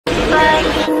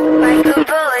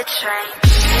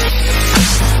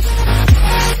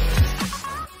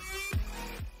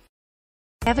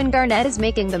Garnett is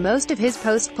making the most of his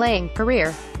post-playing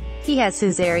career. He has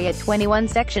his Area 21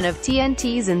 section of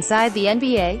TNT's Inside the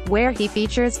NBA, where he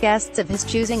features guests of his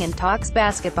choosing and talks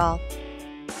basketball.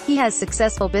 He has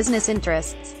successful business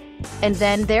interests. And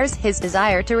then there's his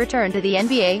desire to return to the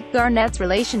NBA. Garnett's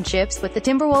relationships with the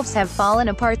Timberwolves have fallen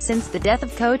apart since the death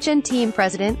of coach and team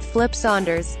president Flip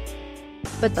Saunders.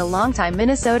 But the longtime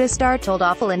Minnesota star told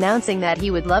Awful announcing that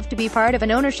he would love to be part of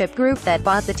an ownership group that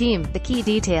bought the team. The key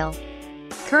detail: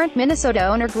 current Minnesota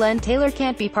owner Glen Taylor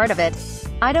can't be part of it.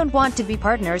 "I don't want to be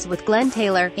partners with Glen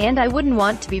Taylor, and I wouldn't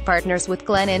want to be partners with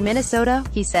Glen in Minnesota,"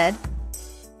 he said.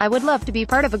 "I would love to be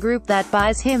part of a group that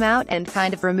buys him out and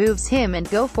kind of removes him and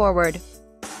go forward."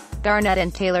 Garnett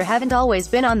and Taylor haven't always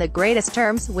been on the greatest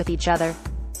terms with each other.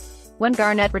 When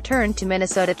Garnett returned to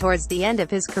Minnesota towards the end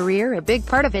of his career, a big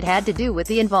part of it had to do with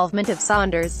the involvement of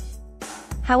Saunders.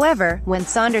 However, when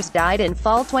Saunders died in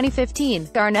fall 2015,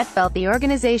 Garnett felt the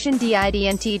organization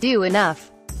didn't do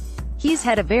enough. He's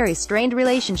had a very strained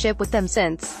relationship with them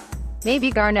since.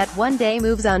 Maybe Garnett one day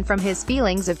moves on from his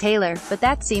feelings of Taylor, but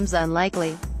that seems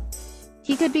unlikely.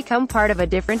 He could become part of a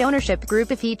different ownership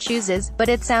group if he chooses, but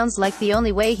it sounds like the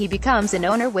only way he becomes an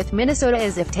owner with Minnesota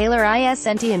is if Taylor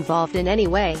isn't involved in any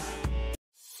way.